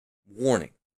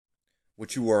Warning: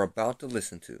 what you are about to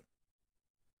listen to,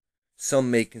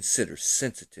 some may consider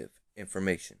sensitive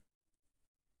information.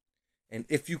 And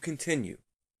if you continue,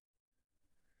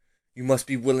 you must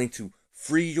be willing to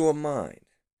free your mind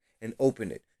and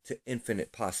open it to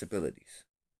infinite possibilities.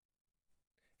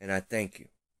 And I thank you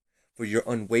for your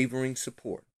unwavering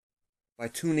support by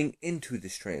tuning into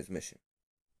this transmission.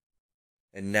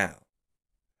 And now,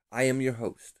 I am your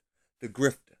host, The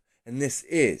Grifter, and this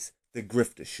is The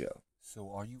Grifter Show. So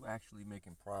are you actually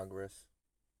making progress?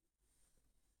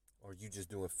 Or are you just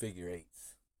doing figure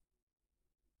eights?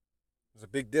 There's a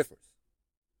big difference.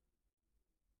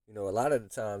 You know, a lot of the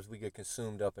times we get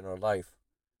consumed up in our life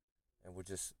and we're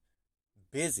just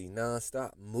busy,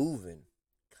 nonstop, moving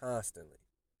constantly.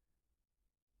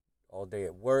 All day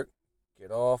at work,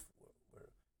 get off,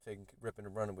 we're ripping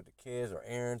and running with the kids or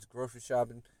errands, grocery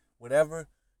shopping, whatever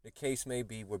the case may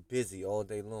be, we're busy all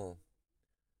day long.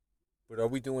 But are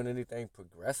we doing anything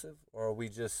progressive, or are we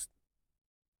just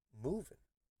moving?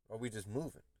 Are we just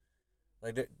moving?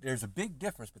 Like there's a big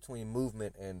difference between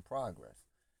movement and progress.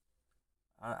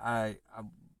 I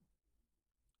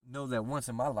know that once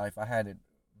in my life I had it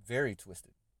very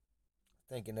twisted,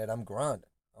 thinking that I'm grinding,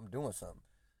 I'm doing something.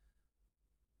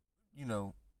 You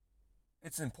know,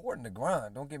 it's important to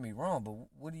grind. Don't get me wrong, but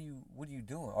what are you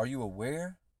doing? Are you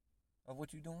aware of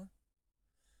what you're doing?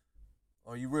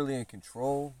 Are you really in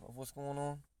control of what's going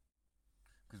on?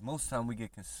 Because most of the time we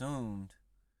get consumed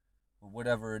with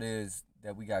whatever it is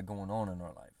that we got going on in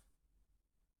our life.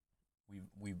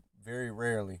 We very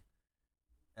rarely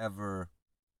ever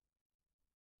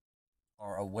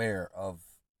are aware of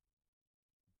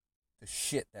the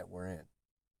shit that we're in.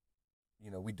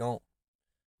 You know, we don't.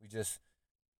 We just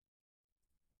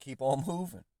keep on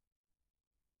moving.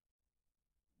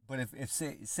 But if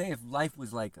say if life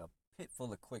was like a pit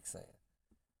full of quicksand,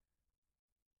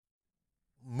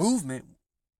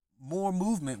 more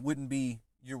movement wouldn't be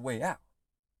your way out.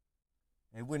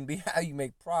 It wouldn't be how you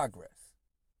make progress.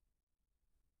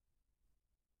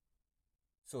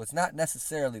 So it's not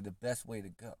necessarily the best way to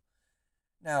go.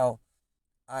 Now,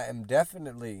 I am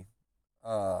definitely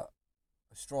a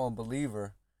strong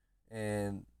believer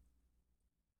in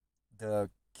the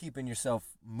keeping yourself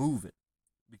moving,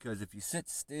 because if you sit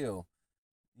still,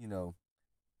 you know,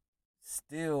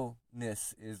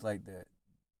 stillness is like the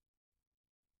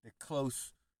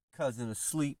close cousin of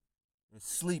sleep, and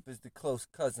sleep is the close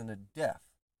cousin of death,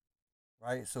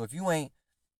 right? So if you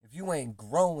ain't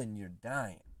growing, you're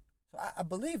dying. So I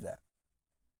believe that,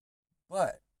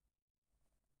 but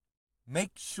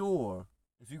make sure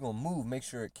if you're gonna move, make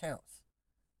sure it counts.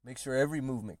 Make sure every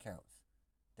movement counts,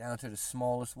 down to the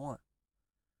smallest one.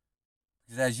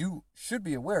 Because as you should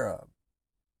be aware of,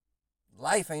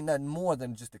 life ain't nothing more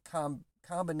than just a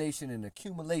combination and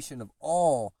accumulation of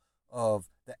all of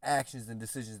the actions and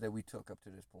decisions that we took up to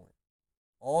this point.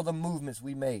 All the movements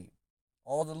we made,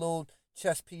 all the little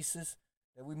chess pieces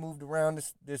that we moved around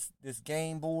this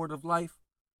game board of life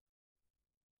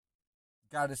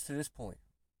got us to this point.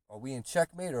 Are we in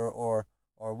checkmate, or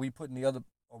are we putting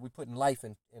life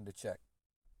into check?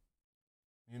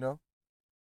 You know?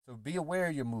 So be aware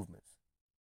of your movements.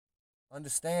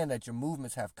 Understand that your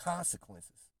movements have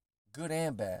consequences, good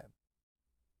and bad.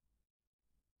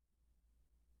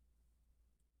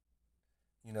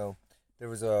 You know, there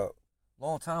was a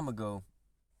long time ago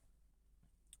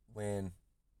when,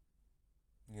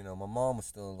 you know, my mom was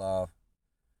still alive,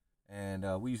 and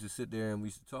we used to sit there and we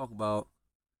used to talk about,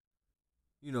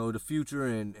 you know, the future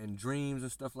and dreams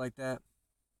and stuff like that.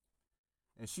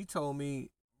 And she told me,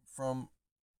 from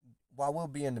while we'll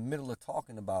be in the middle of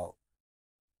talking about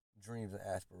dreams and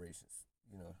aspirations,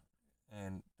 you know,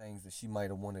 and things that she might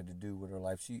have wanted to do with her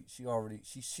life,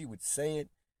 she would say it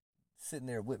sitting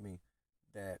there with me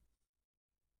that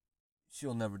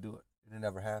she'll never do it. It'll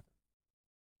never happen.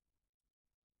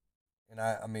 And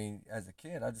I mean, as a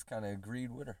kid, I just kind of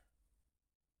agreed with her.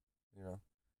 You know,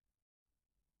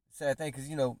 sad thing, because,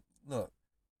 you know, look,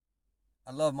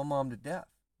 I love my mom to death.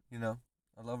 You know,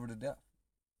 I love her to death.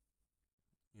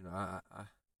 You know, I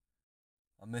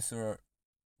miss her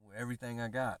with everything I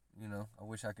got. You know, I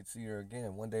wish I could see her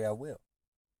again. One day I will.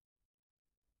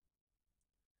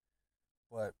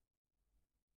 But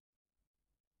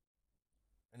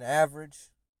an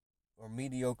average or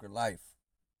mediocre life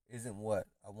isn't what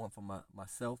I want for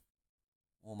myself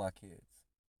or my kids.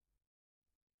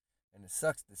 And it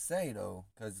sucks to say, though,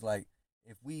 because, like,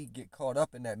 if we get caught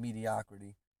up in that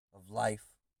mediocrity of life,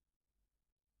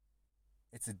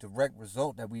 it's a direct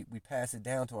result that we pass it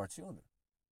down to our children.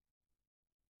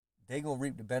 They gonna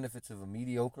reap the benefits of a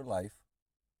mediocre life,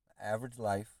 average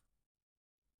life.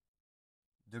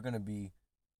 They're gonna be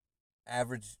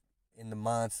average in the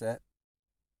mindset,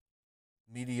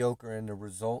 mediocre in the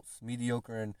results,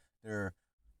 mediocre in their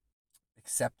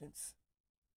acceptance.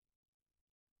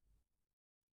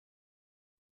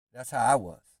 That's how I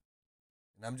was.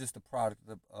 And I'm just a product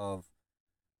of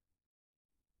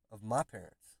my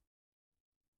parents.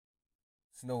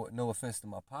 It's no offense to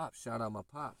my pops. Shout out my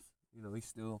pops. You know, he's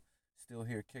still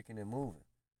here kicking and moving.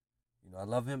 You know, I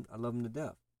love him. I love him to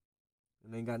death.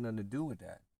 It ain't got nothing to do with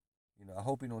that. You know, I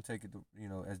hope he don't take it,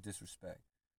 as disrespect.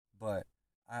 But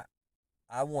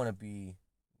I want to be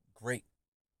great.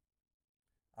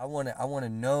 I want to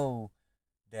know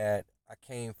that I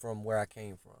came from where I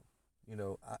came from. You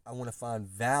know, I want to find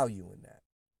value in that,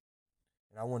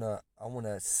 and I want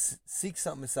to seek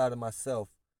something inside of myself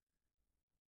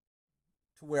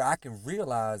to where I can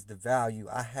realize the value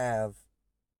I have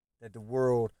that the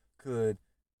world could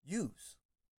use.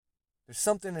 There's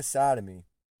something inside of me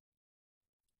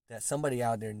that somebody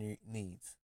out there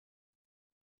needs.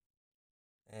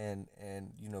 And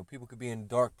people could be in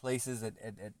dark places at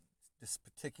this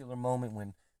particular moment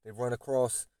when they run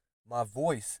across my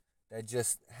voice that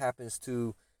just happens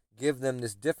to give them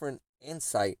this different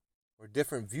insight or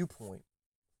different viewpoint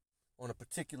on a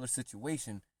particular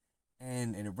situation,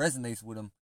 and it resonates with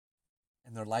them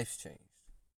and their life's changed.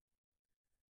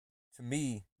 To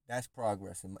me, that's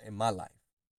progress in my life.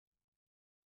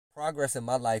 Progress in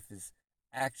my life is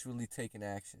actually taking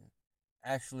action.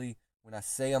 Actually, when I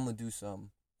say I'm going to do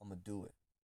something, I'm going to do it.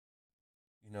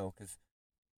 Because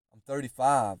I'm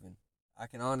 35, and I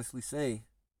can honestly say,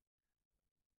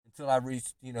 until I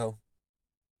reached,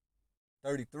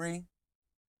 33,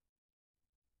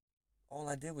 all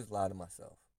I did was lie to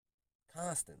myself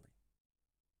constantly.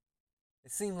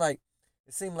 It seemed like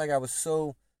I was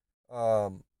so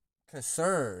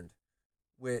concerned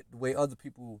with the way other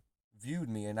people viewed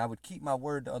me, and I would keep my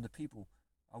word to other people.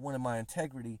 I wanted my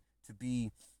integrity to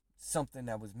be something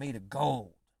that was made of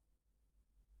gold.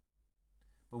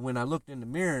 But when I looked in the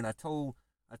mirror and I told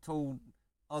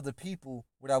other people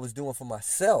what I was doing for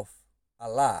myself, I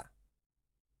lied.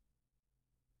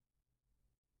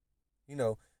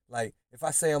 Like if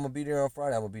I say I'm gonna be there on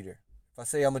Friday, I'm gonna be there. If I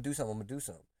say I'm gonna do something, I'm gonna do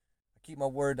something. I keep my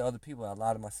word to other people. I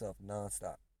lie to myself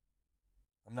nonstop.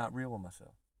 I'm not real with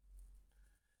myself.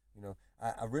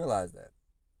 I realize that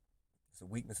it's a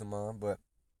weakness of mine, but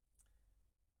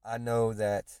I know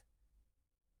that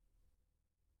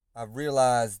I've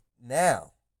realized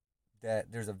now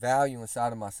that there's a value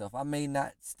inside of myself. I may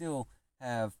not still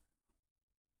have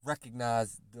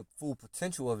recognized the full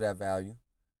potential of that value,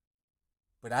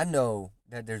 but I know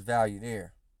that there's value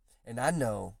there. And I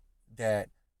know that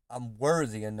I'm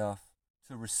worthy enough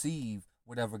to receive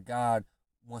whatever God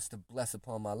wants to bless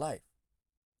upon my life.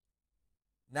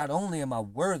 Not only am I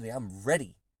worthy, I'm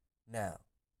ready now.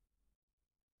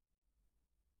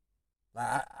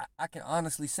 Like I can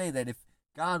honestly say that if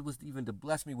God was even to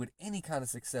bless me with any kind of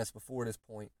success before this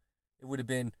point, it would have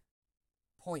been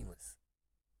pointless.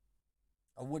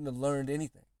 I wouldn't have learned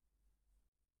anything.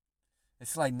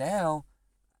 It's like now,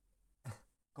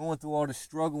 going through all the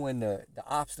struggle and the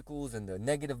obstacles and the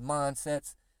negative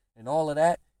mindsets and all of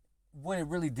that, what it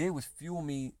really did was fuel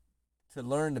me to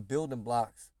learn the building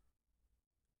blocks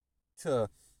to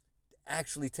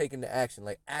actually take into action,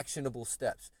 like actionable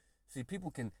steps. See,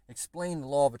 people can explain the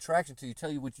law of attraction to you,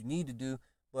 tell you what you need to do,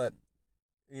 but,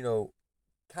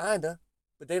 kinda,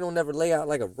 but they don't never lay out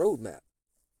like a roadmap.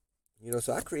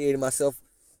 So I created myself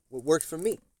what works for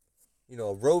me. A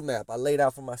roadmap I laid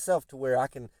out for myself to where I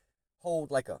can hold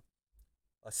like a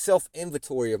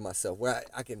self-inventory of myself, where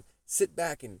I can sit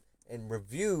back and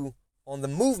review on the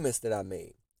movements that I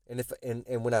made.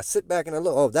 And when I sit back and I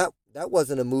look, oh, that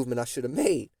wasn't a movement I should have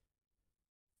made.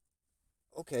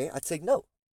 Okay, I take note.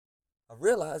 I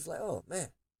realize, like, oh man,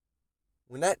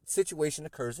 when that situation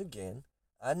occurs again,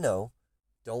 I know,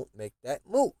 don't make that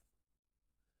move.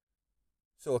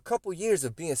 So a couple years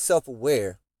of being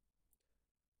self-aware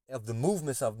of the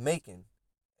movements I'm making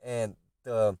and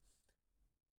the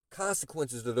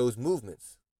consequences of those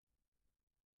movements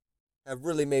have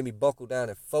really made me buckle down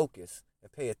and focus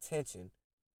and pay attention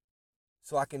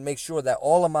so I can make sure that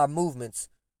all of my movements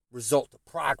result to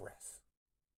progress.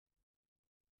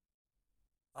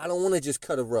 I don't want to just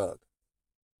cut a rug.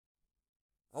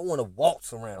 I want to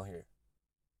waltz around here.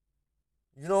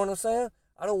 You know what I'm saying?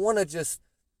 I don't want to just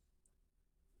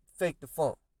fake the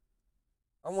funk.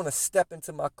 I want to step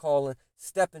into my calling,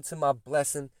 step into my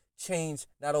blessing, change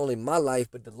not only my life,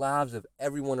 but the lives of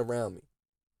everyone around me.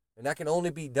 And that can only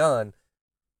be done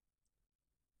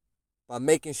by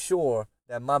making sure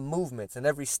that my movements and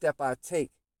every step I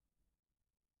take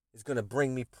is going to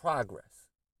bring me progress.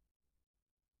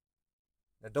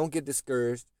 Now, don't get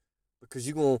discouraged, because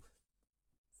you're going to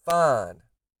find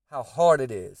how hard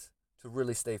it is to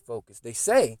really stay focused. They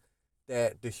say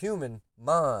that the human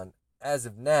mind, as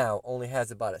of now, only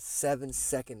has about a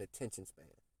 7-second attention span.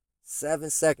 7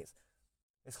 seconds.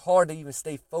 It's hard to even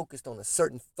stay focused on a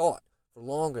certain thought for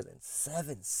longer than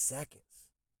 7 seconds.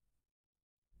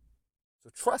 So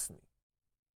trust me.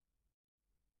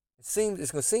 It's going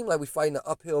to seem like we're fighting an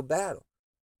uphill battle.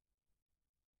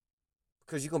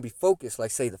 Because you're going to be focused,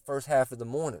 like, say, the first half of the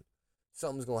morning.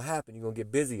 Something's going to happen. You're going to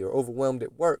get busy or overwhelmed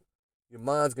at work. Your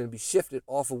mind's going to be shifted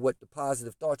off of what the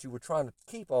positive thoughts you were trying to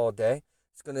keep all day.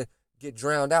 It's going to get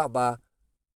drowned out by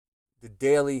the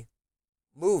daily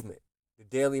movement, the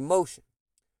daily motion.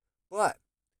 But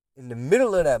in the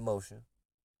middle of that motion,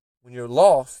 when you're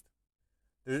lost,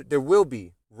 there will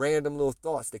be random little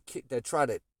thoughts that try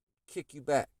to kick you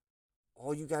back.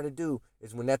 All you got to do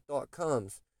is when that thought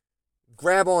comes,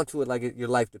 grab onto it like your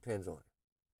life depends on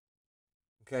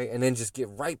it. Okay? And then just get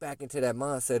right back into that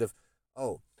mindset of,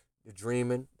 oh, the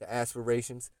dreaming, the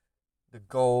aspirations, the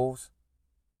goals.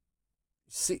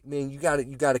 See, man, you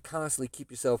gotta constantly keep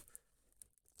yourself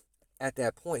at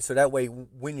that point. So that way,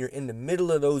 when you're in the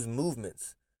middle of those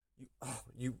movements,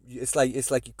 it's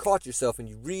like you caught yourself and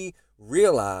you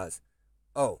realize,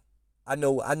 oh, I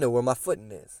know where my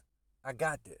footing is. I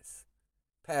got this.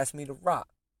 Pass me the rock.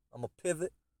 I'm gonna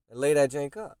pivot and lay that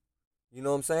jank up. You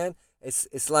know what I'm saying?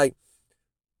 It's like,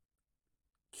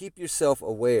 keep yourself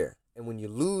aware. And when you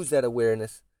lose that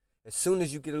awareness, as soon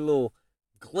as you get a little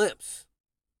glimpse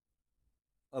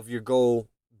of your goal,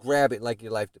 grab it like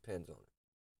your life depends on it.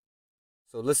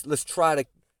 So let's try to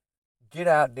get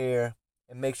out there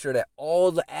and make sure that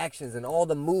all the actions and all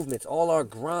the movements, all our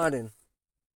grinding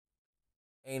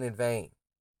ain't in vain.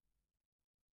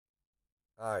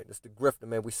 All right, this is the Grifter,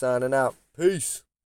 man. We signing out. Peace.